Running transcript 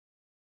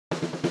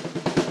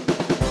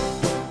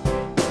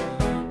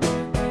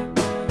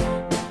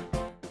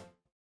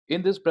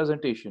In this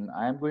presentation,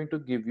 I am going to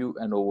give you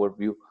an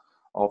overview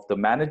of the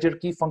manager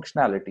key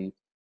functionality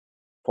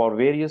for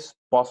various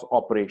POS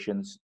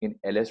operations in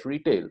LS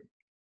Retail.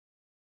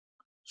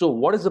 So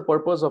what is the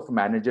purpose of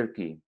manager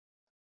key?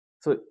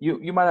 So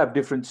you might have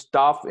different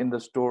staff in the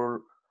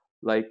store,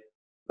 like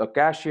a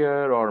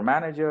cashier or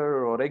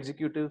manager or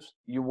executives.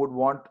 You would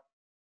want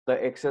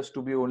the access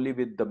to be only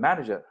with the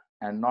manager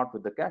and not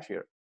with the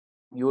cashier.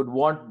 You would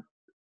want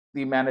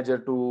the manager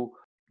to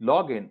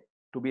log in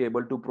to be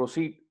able to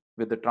proceed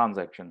with the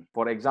transaction.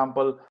 For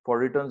example, for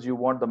returns, you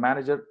want the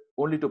manager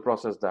only to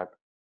process that.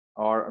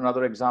 Or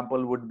another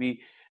example would be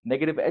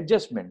negative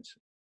adjustments.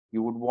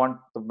 You would want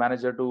the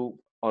manager to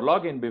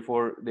log in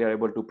before they are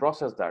able to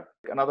process that.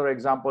 Another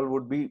example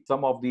would be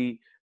some of the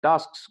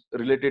tasks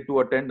related to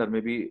a tender,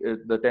 maybe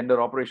the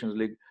tender operations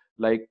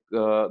like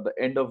the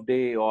end of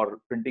day or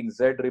printing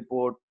Z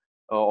report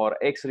or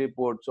X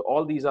report. So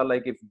all these are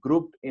like if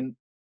grouped in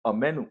a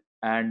menu,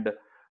 and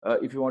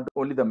if you want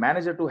only the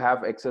manager to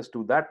have access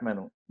to that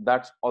menu,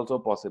 that's also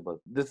possible.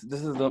 This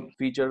is the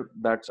feature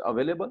that's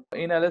available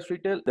in LS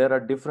Retail. There are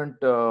different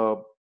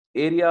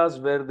areas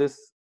where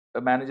this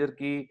manager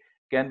key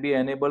can be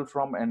enabled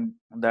from, and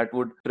that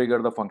would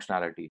trigger the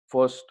functionality.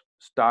 First,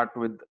 start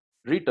with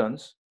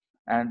returns,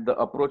 and the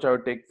approach I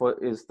would take for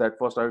is that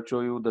first I would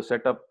show you the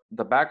setup,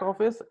 the back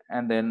office,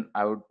 and then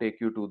I would take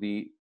you to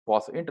the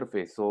POS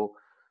interface. So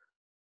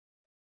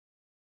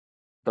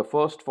the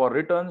first for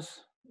returns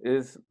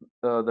is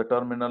the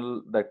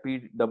terminal that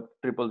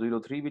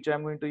P0003 which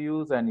I'm going to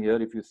use, and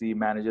here if you see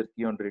manager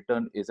key on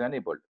return is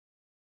enabled.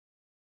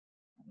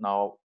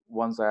 Now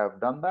once I have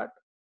done that,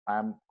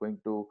 I'm going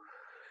to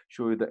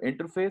show you the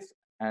interface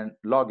and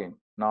login.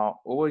 Now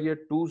over here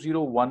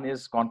 201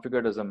 is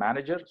configured as a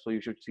manager, so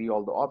you should see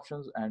all the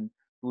options, and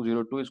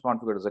 202 is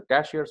configured as a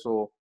cashier,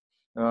 so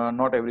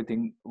not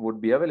everything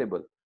would be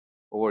available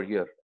over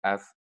here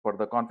as for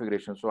the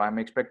configuration. So I'm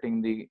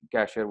expecting the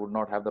cashier would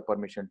not have the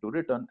permission to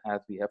return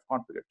as we have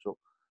configured. So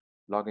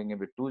logging in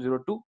with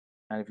 202,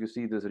 and if you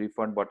see this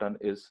refund button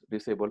is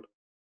disabled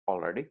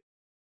already.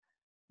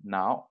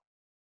 Now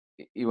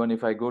even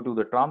if I go to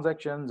the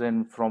transactions,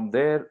 and from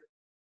there,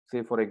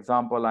 say for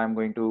example, I'm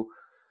going to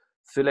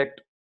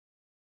select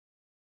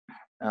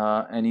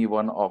any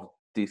one of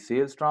the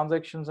sales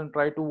transactions and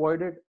try to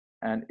void it,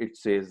 and it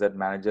says that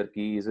manager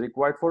key is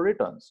required for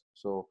returns.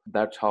 So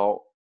that's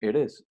how it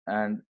is.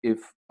 And if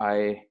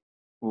I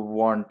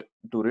want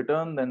to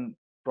return, then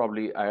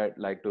probably I'd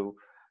like to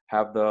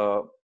have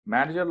the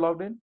manager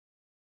logged in.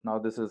 Now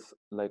this is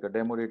like a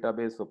demo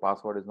database, so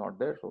password is not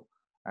there. So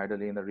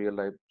ideally in a real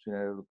life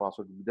scenario, the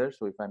password will be there.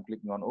 So if I'm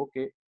clicking on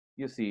OK,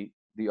 you see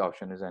the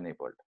option is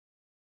enabled.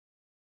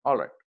 All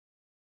right.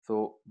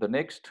 So the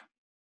next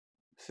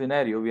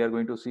scenario we are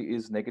going to see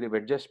is negative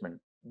adjustment.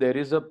 There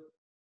is a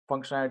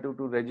functionality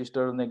to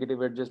register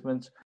negative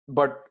adjustments,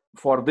 but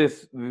for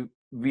this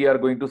we are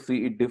going to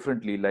see it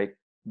differently. Like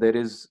there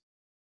is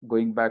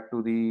going back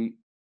to the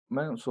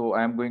menu. So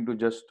I am going to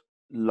just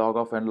log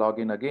off and log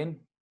in again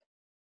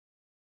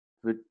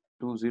with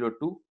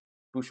 202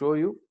 to show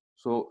you.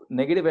 So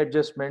negative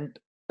adjustment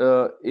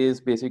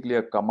is basically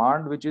a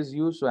command which is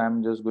used. So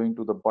I'm just going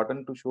to the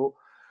button to show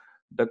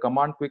the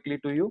command quickly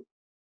to you.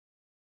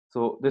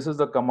 So this is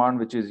the command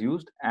which is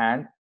used,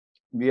 and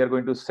we are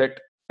going to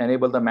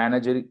enable the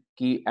manager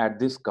key at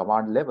this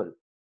command level.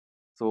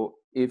 So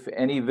if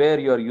anywhere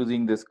you are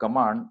using this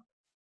command,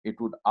 it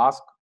would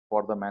ask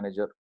for the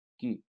manager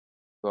key.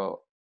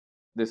 So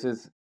this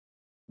is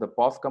the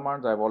POS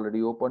commands. I've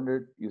already opened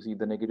it. You see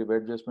the negative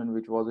adjustment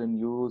which was in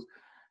use,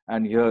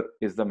 and here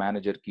is the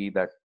manager key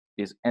that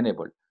is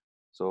enabled.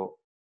 So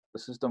the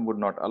system would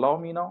not allow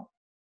me now,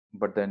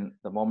 but then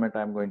the moment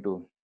I'm going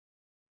to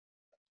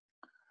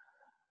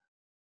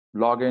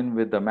log in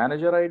with the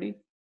manager ID,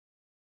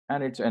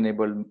 and it's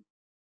enabled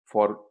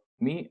for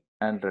me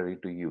and ready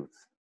to use.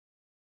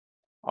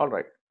 All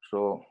right,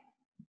 so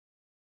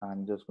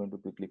I'm just going to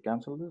quickly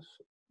cancel this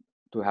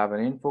to have an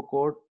info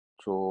code.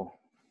 So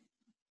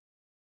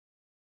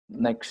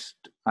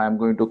next I'm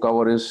going to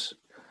cover is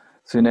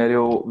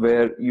scenario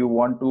where you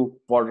want to,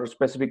 for a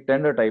specific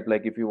tender type,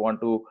 like if you want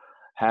to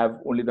have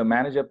only the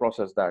manager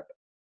process that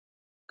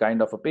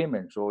kind of a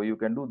payment, so you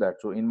can do that.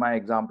 So in my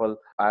example,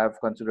 I have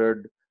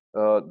considered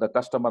the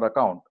customer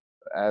account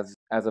as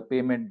a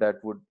payment that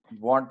would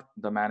want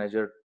the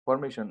manager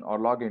permission or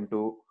login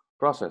to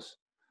process.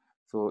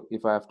 So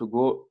if I have to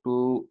go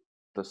to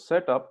the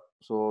setup,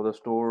 so the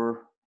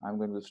store, I'm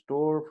going to the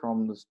store.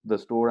 From the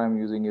store I'm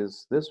using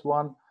is this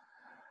one,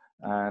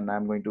 and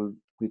I'm going to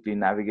quickly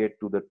navigate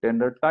to the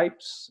tender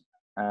types,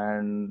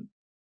 and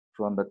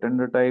from the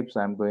tender types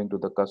I'm going to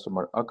the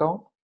customer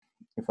account.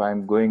 If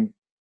I'm going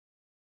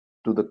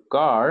to the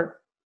card,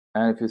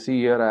 and if you see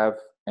here, I have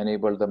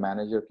enabled the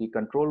manager key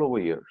control over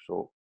here.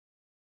 So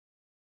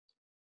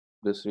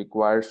this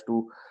requires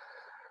to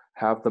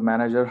have the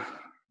manager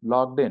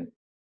logged in.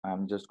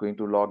 I'm just going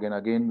to log in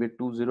again with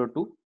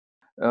 202.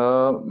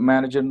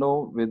 Manager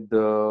no with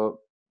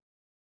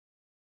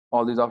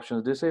all these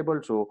options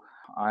disabled. So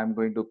I'm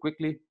going to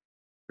quickly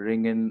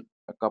bring in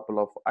a couple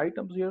of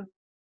items here.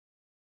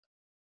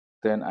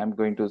 Then I'm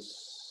going to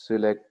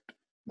select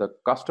the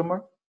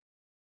customer,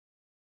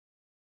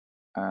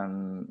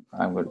 and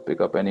I'm going to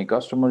pick up any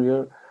customer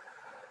here.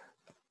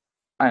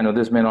 I know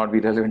this may not be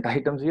relevant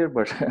items here,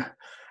 but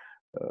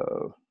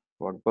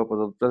for the purpose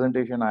of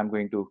presentation, I'm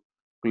going to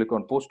click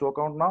on post to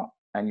account now,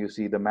 and you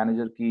see the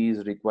manager key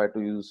is required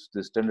to use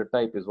this tender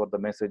type is what the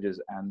message is,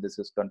 and this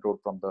is controlled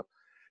from the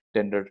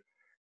tender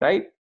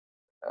type,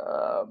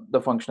 the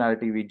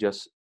functionality we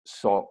just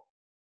saw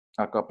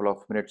a couple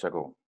of minutes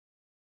ago.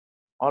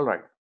 All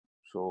right,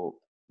 so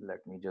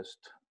let me just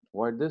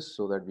avoid this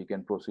so that we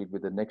can proceed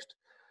with the next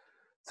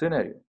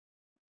scenario.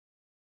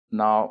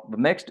 Now, the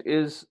next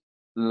is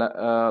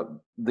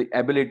the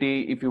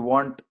ability, if you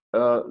want,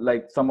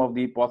 like some of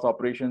the POS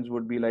operations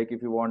would be like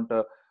if you want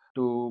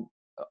to,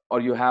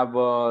 or you have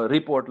a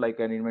report like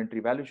an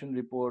inventory valuation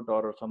report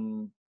or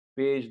some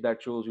page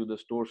that shows you the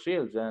store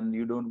sales, and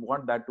you don't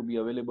want that to be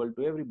available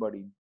to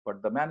everybody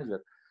but the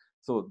manager.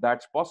 So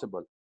that's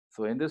possible.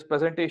 So in this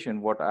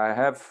presentation, what I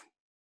have,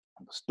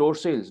 store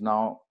sales.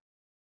 Now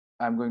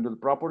I'm going to the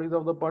properties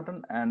of the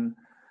button, and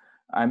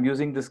I'm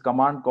using this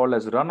command called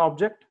as run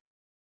object.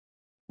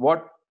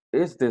 What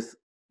is this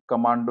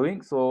command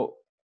doing? So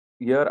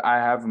here I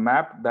have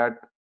mapped that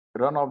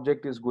run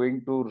object is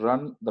going to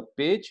run the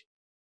page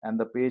and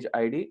the page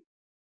ID,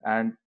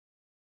 and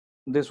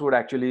this would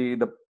actually,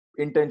 the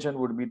intention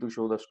would be to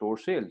show the store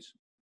sales.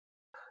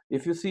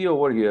 If you see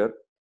over here,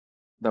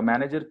 the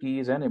manager key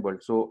is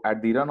enabled. So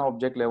at the run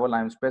object level,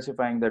 I'm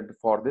specifying that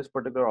for this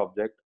particular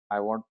object, I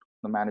want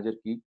the manager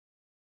key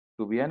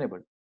to be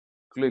enabled.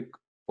 Click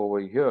over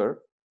here,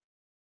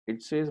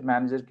 it says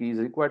manager key is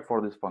required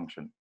for this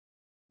function.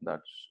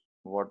 That's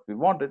what we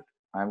wanted.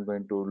 I'm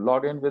going to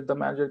log in with the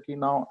manager key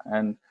now,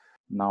 and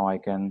now I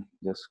can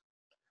just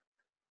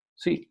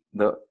see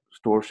the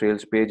store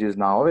sales page is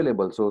now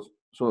available.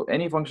 So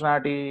any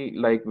functionality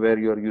like where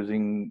you're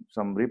using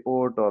some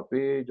report or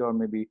page or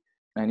maybe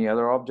any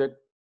other object,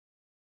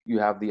 you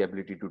have the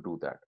ability to do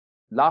that.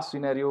 Last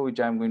scenario which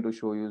I'm going to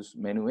show you is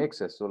menu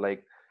access. So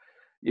like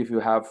if you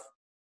have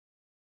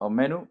a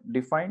menu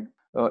defined,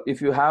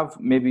 if you have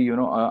maybe,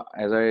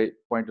 as I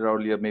pointed out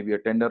earlier, maybe a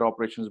tender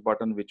operations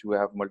button which you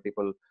have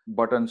multiple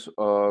buttons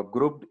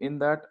grouped in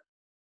that,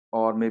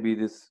 or maybe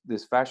this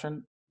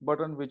fashion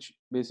button which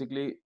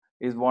basically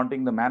is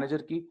wanting the manager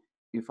key.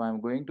 If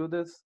I'm going to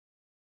this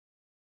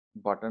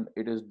button,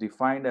 it is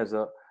defined as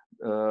a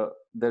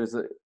there is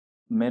a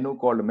menu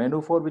called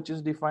menu for which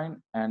is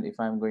defined, and if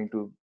I'm going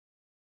to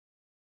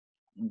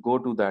go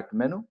to that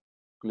menu,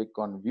 click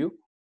on view,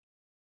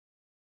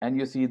 and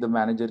you see the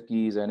manager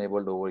key is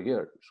enabled over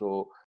here.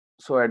 So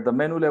at the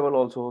menu level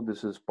also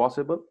this is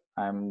possible.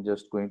 I'm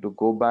just going to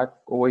go back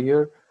over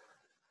here,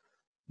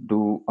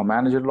 do a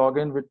manager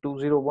login with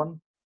 201,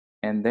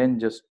 and then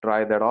just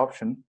try that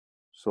option.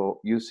 So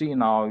you see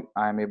now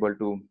I'm able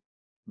to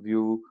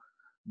view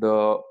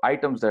the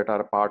items that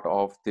are part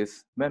of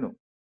this menu.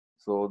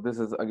 So this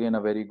is again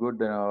a very good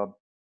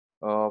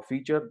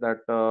feature that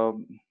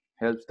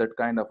helps that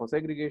kind of a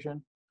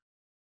segregation.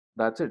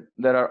 That's it.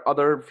 There are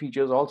other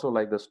features also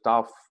like the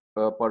staff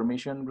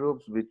permission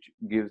groups, which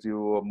gives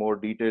you a more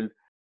detailed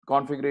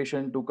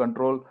configuration to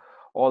control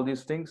all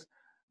these things.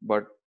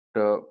 But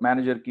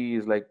manager key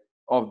is like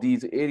of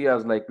these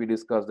areas like we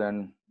discussed,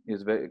 and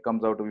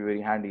comes out to be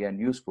very handy and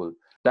useful.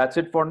 That's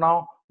it for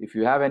now. If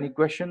you have any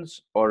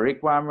questions or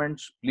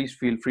requirements, please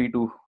feel free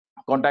to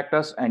contact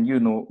us, and you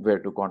know where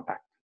to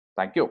contact.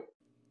 Thank you.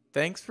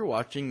 Thanks for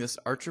watching this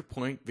Archer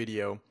Point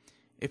video.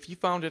 If you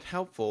found it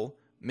helpful,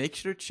 make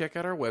sure to check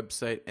out our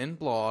website and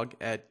blog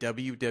at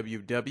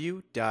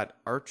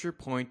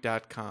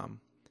www.archerpoint.com.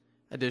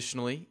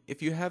 Additionally,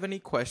 if you have any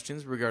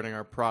questions regarding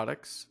our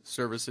products,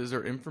 services,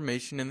 or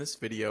information in this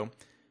video,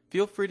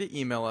 feel free to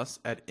email us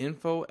at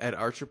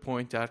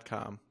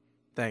info@archerpoint.com.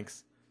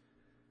 Thanks.